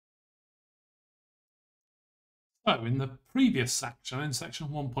So in the previous section, in section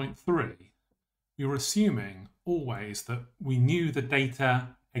 1.3, we were assuming always that we knew the data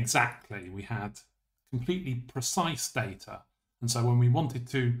exactly. We had completely precise data. And so when we wanted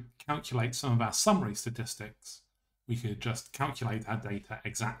to calculate some of our summary statistics, we could just calculate our data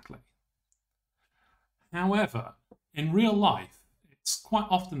exactly. However, in real life, it's quite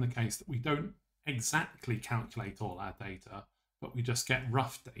often the case that we don't exactly calculate all our data, but we just get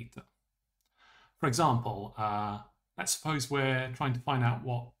rough data. For example, let's suppose we're trying to find out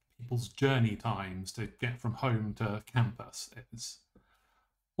what people's journey times to get from home to campus is.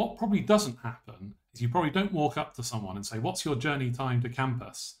 What probably doesn't happen is you probably don't walk up to someone and say, what's your journey time to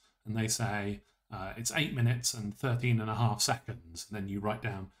campus? And they say, it's 8 minutes and 13.5 seconds. And then you write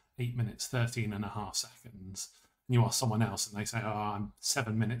down 8 minutes, 13.5 seconds. And you ask someone else and they say, oh, I'm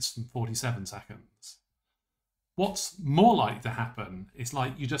 7 minutes and 47 seconds. What's more likely to happen is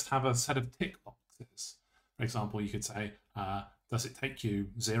like you just have a set of tick boxes. For example, you could say, does it take you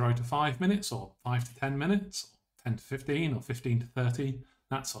 0 to 5 minutes, or 5 to 10 minutes, or 10 to 15, or 15 to 30,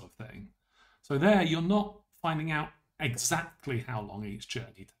 that sort of thing. So there you're not finding out exactly how long each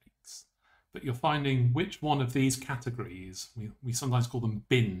journey takes, but you're finding which one of these categories, we sometimes call them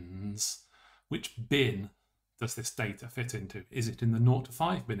bins, which bin does this data fit into? Is it in the 0 to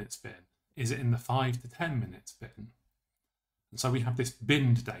 5 minutes bin? Is it in the 5 to 10 minutes bin? And so we have this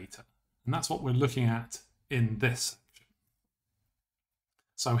binned data, and that's what we're looking at in this section.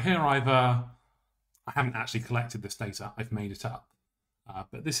 So here I haven't actually collected this data, I've made it up.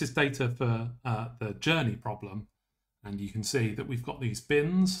 But this is data for the journey problem, and you can see that we've got these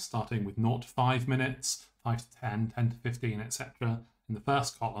bins starting with 0 to 5 minutes, 5 to 10, 10 to 15, etc. in the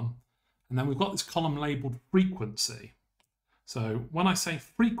first column. And then we've got this column labelled frequency. So when I say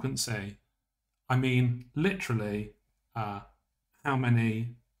frequency, I mean literally how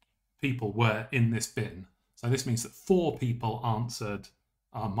many people were in this bin. So this means that 4 people answered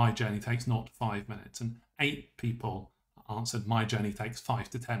my journey takes 0 to 5 minutes, and 8 people answered my journey takes 5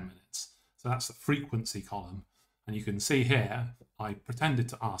 to 10 minutes. So that's the frequency column. And you can see here, I pretended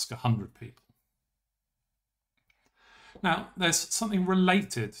to ask 100 people. Now, there's something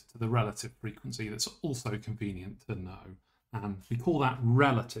related to the relative frequency that's also convenient to know, and we call that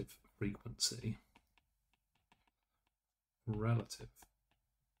relative frequency. Relative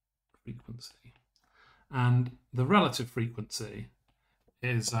frequency. And the relative frequency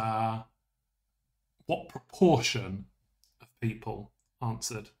is what proportion of people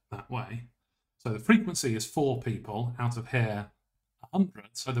answered that way. So the frequency is 4 people out of here 100.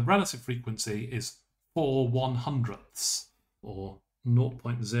 So the relative frequency is 4 100ths, or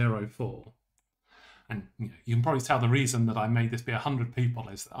 0.04. And you can probably tell the reason that I made this be 100 people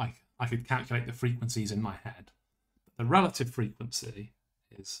is that I could calculate the frequencies in my head. But the relative frequency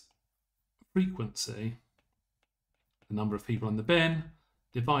is frequency, the number of people in the bin,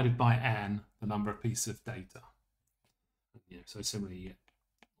 divided by n, the number of pieces of data. So similarly, you get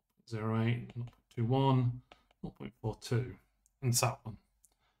 0.08, 0.21, 0.42, and so on.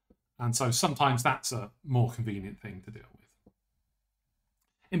 And so sometimes that's a more convenient thing to deal with.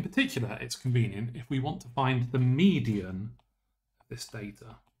 In particular, it's convenient if we want to find the median of this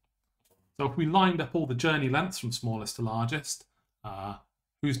data. So if we lined up all the journey lengths from smallest to largest,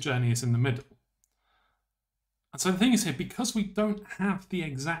 whose journey is in the middle? And so the thing is here, because we don't have the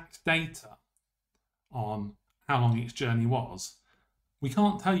exact data on how long each journey was, we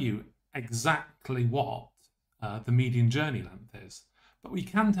can't tell you exactly what the median journey length is, but we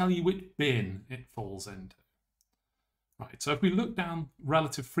can tell you which bin it falls into. Right, so if we look down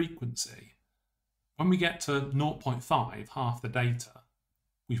relative frequency, when we get to 0.5, half the data,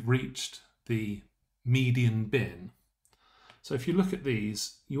 we've reached the median bin. So if you look at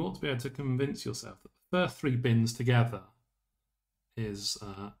these, you ought to be able to convince yourself that the first 3 bins together is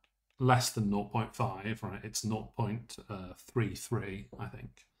less than 0.5, right? It's 0.33, I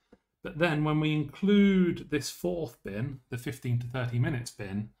think. But then when we include this 4th bin, the 15 to 30 minutes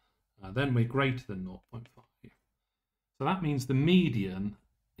bin, then we're greater than 0.5. So that means the median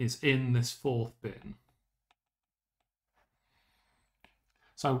is in this 4th bin.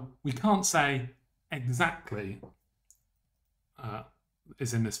 So we can't say exactly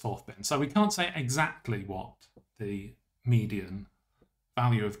is in this 4th bin. So we can't say exactly what the median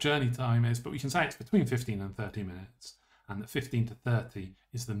value of journey time is, but we can say it's between 15 and 30 minutes, and that 15 to 30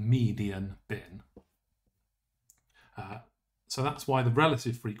 is the median bin. So that's why the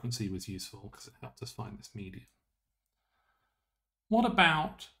relative frequency was useful, because it helped us find this median. What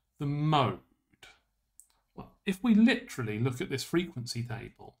about the mode? Well, if we literally look at this frequency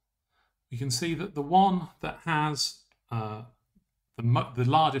table, we can see that the one that has the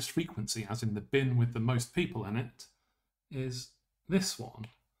largest frequency, as in the bin with the most people in it, is this one,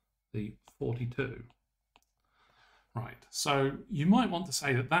 the 42. Right, so you might want to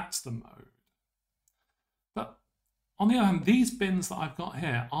say that that's the mode. But on the other hand, these bins that I've got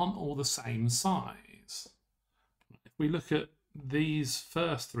here aren't all the same size. If we look at these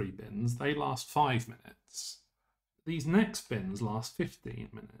first 3 bins, they last 5 minutes. These next bins last 15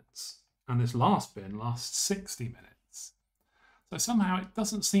 minutes. And this last bin lasts 60 minutes. So somehow it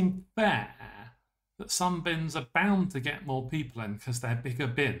doesn't seem fair that some bins are bound to get more people in because they're bigger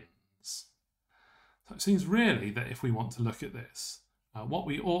bins. So it seems really that if we want to look at this, what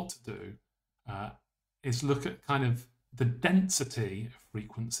we ought to do is look at kind of the density of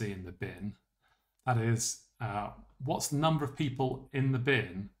frequency in the bin. That is, what's the number of people in the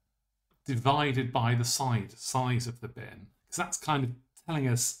bin divided by the size of the bin? Because that's kind of telling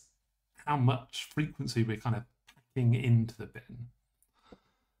us how much frequency we're kind of packing into the bin.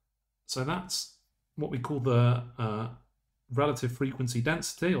 So that's what we call the relative frequency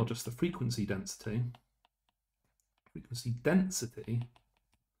density, or just the frequency density. Frequency density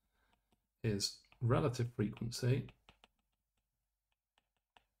is relative frequency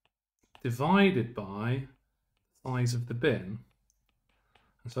divided by the size of the bin.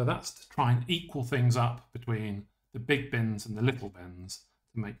 And so that's to try and equal things up between the big bins and the little bins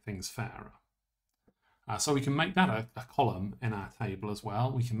to make things fairer. So we can make that a column in our table as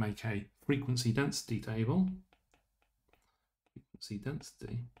well. We can make a frequency density table. Frequency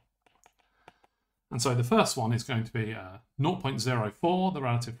density. And so the first one is going to be 0.04, the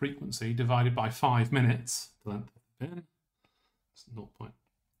relative frequency, divided by 5 minutes, the length of the bin. It's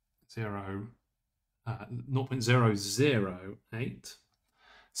 0.008.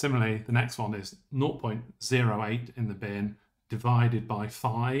 Similarly, the next one is 0.08 in the bin, divided by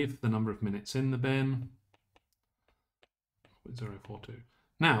 5, the number of minutes in the bin. 0.042.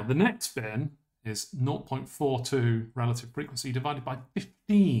 Now, the next bin is 0.42 relative frequency divided by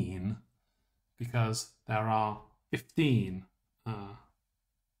 15, because there are 15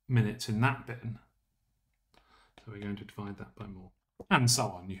 minutes in that bin. So we're going to divide that by more. And so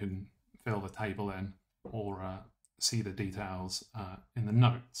on. You can fill the table in or see the details in the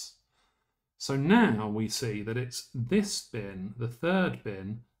notes. So now we see that it's this bin, the third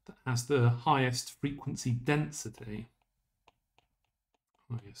bin, that has the highest frequency density.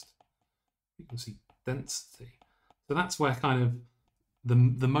 Highest frequency density. So that's where kind of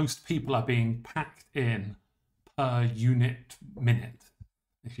the most people are being packed in per unit minute,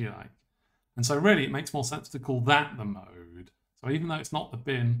 if you like. And so really it makes more sense to call that the mode. So even though it's not the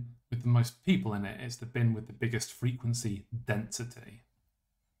bin with the most people in it, it's the bin with the biggest frequency density.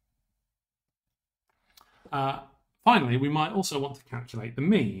 Finally, we might also want to calculate the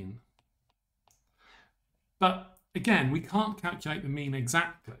mean. But again, we can't calculate the mean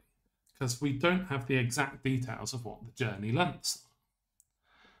exactly because we don't have the exact details of what the journey lengths are.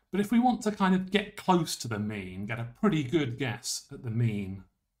 But if we want to kind of get close to the mean, get a pretty good guess at the mean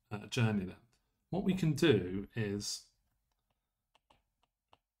journey length, what we can do is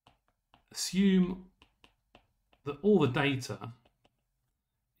assume that all the data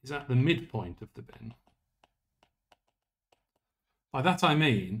is at the midpoint of the bin. By that I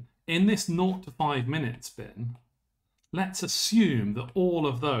mean, in this 0 to 5 minutes bin, let's assume that all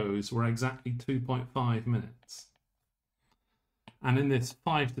of those were exactly 2.5 minutes. And in this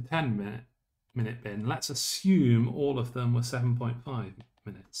 5 to 10 minute bin, let's assume all of them were 7.5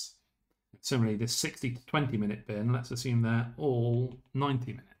 minutes. Similarly, this 60 to 20 minute bin, let's assume they're all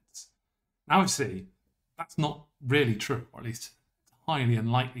 90 minutes. Now, obviously, that's not really true, or at least highly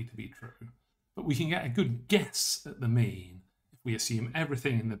unlikely to be true. But we can get a good guess at the mean if we assume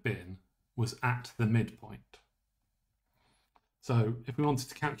everything in the bin was at the midpoint. So if we wanted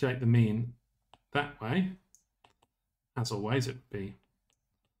to calculate the mean that way, as always, it would be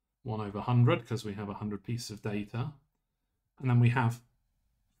 1 over 100 because we have 100 pieces of data. And then we have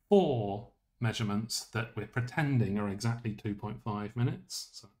 4 measurements that we're pretending are exactly 2.5 minutes.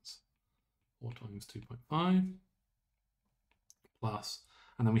 So it's 4 times 2.5 plus,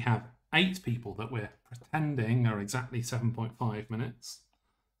 and then we have 8 people that we're pretending are exactly 7.5 minutes.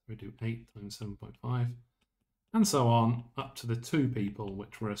 We do 8 times 7.5, and so on, up to the 2 people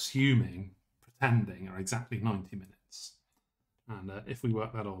which we're assuming, pretending are exactly 90 minutes. And if we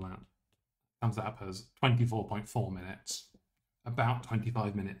work that all out, it comes up as 24.4 minutes. About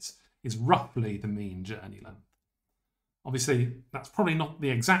 25 minutes is roughly the mean journey length. Obviously, that's probably not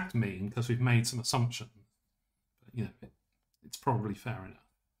the exact mean because we've made some assumptions. But, you know, it's probably fair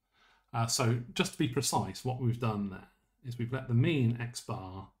enough. So just to be precise, what we've done there is we've let the mean x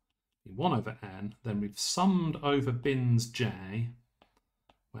bar be 1 over n, then we've summed over bins j,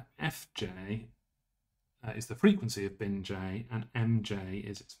 Fj is the frequency of bin j, and Mj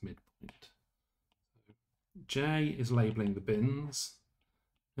is its midpoint. J is labeling the bins,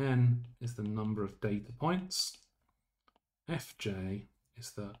 N is the number of data points, Fj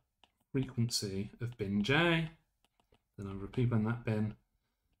is the frequency of bin j, the number of people in that bin,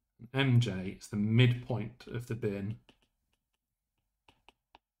 and Mj is the midpoint of the bin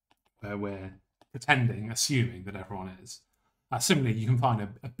where we're assuming that everyone is. Similarly, you can find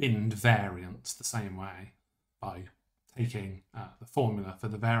a binned variance the same way by taking the formula for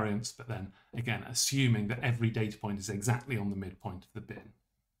the variance, but then again assuming that every data point is exactly on the midpoint of the bin,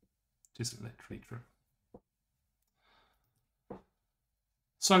 which isn't literally true.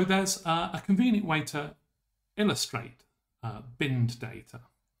 So there's a convenient way to illustrate binned data,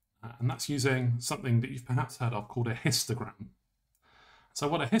 and that's using something that you've perhaps heard of called a histogram. So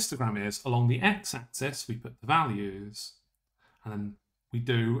what a histogram is, along the x-axis we put the values, and then we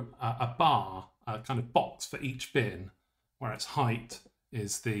do a bar, a kind of box for each bin, where its height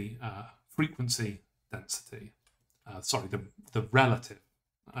is the frequency density, the relative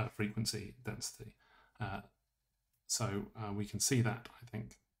frequency density. So we can see that, I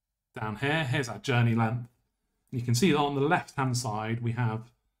think, down here. Here's our journey length. And you can see that on the left-hand side, we have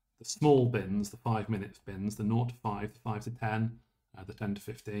the small bins, the 5-minute bins, the 0 to 5, the 5 to 10, the 10 to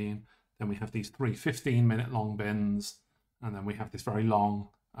 15. Then we have these 3 15-minute long bins, and then we have this very long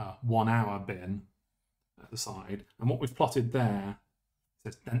 1-hour bin at the side. And what we've plotted there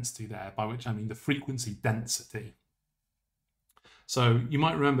says density there, by which I mean the frequency density. So you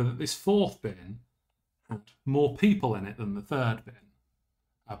might remember that this 4th bin had more people in it than the 3rd bin.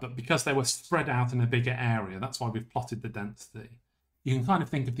 But because they were spread out in a bigger area, that's why we've plotted the density. You can kind of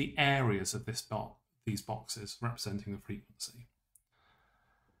think of the areas of these boxes representing the frequency.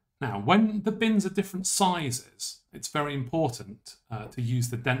 Now, when the bins are different sizes, it's very important to use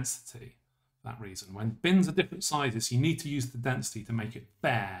the density for that reason. When bins are different sizes, you need to use the density to make it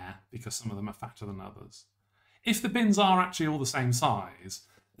fair, because some of them are fatter than others. If the bins are actually all the same size,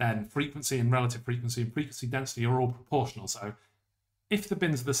 then frequency and relative frequency and frequency density are all proportional. So if the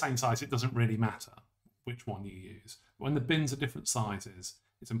bins are the same size, it doesn't really matter which one you use. But when the bins are different sizes,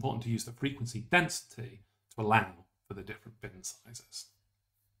 it's important to use the frequency density to allow for the different bin sizes.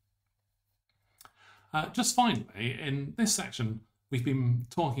 Just finally, in this section, we've been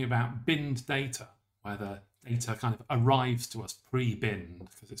talking about binned data, where the data kind of arrives to us pre-binned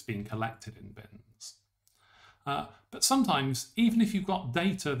because it's been collected in bins. But sometimes, even if you've got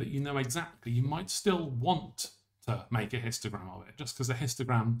data that you know exactly, you might still want to make a histogram of it, just because a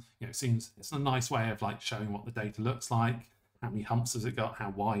histogram, seems it's a nice way of like showing what the data looks like, how many humps has it got,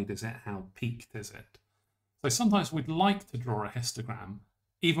 how wide is it, how peaked is it. So sometimes we'd like to draw a histogram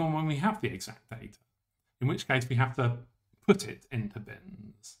even when we have the exact data, in which case we have to put it into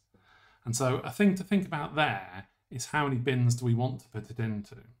bins. And so a thing to think about there is how many bins do we want to put it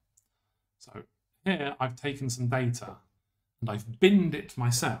into. So here I've taken some data and I've binned it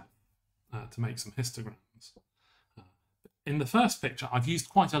myself to make some histograms. In the first picture, I've used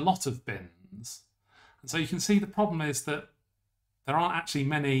quite a lot of bins. And so you can see the problem is that there aren't actually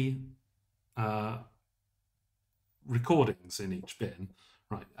many recordings in each bin.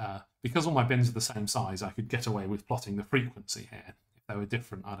 Right, because all my bins are the same size, I could get away with plotting the frequency here. If they were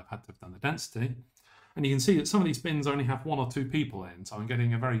different, I'd have had to have done the density. And you can see that some of these bins only have 1 or 2 people in, so I'm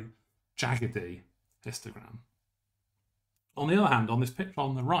getting a very jaggedy histogram. On the other hand, on this picture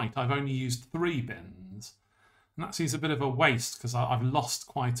on the right, I've only used 3 bins. And that seems a bit of a waste because I've lost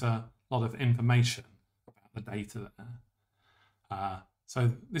quite a lot of information about the data there.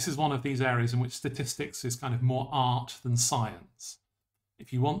 So this is one of these areas in which statistics is kind of more art than science.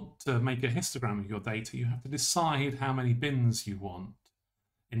 If you want to make a histogram of your data, you have to decide how many bins you want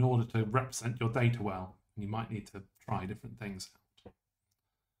in order to represent your data well. And you might need to try different things out.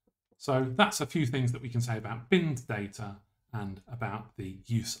 So that's a few things that we can say about binned data and about the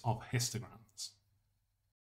use of histograms.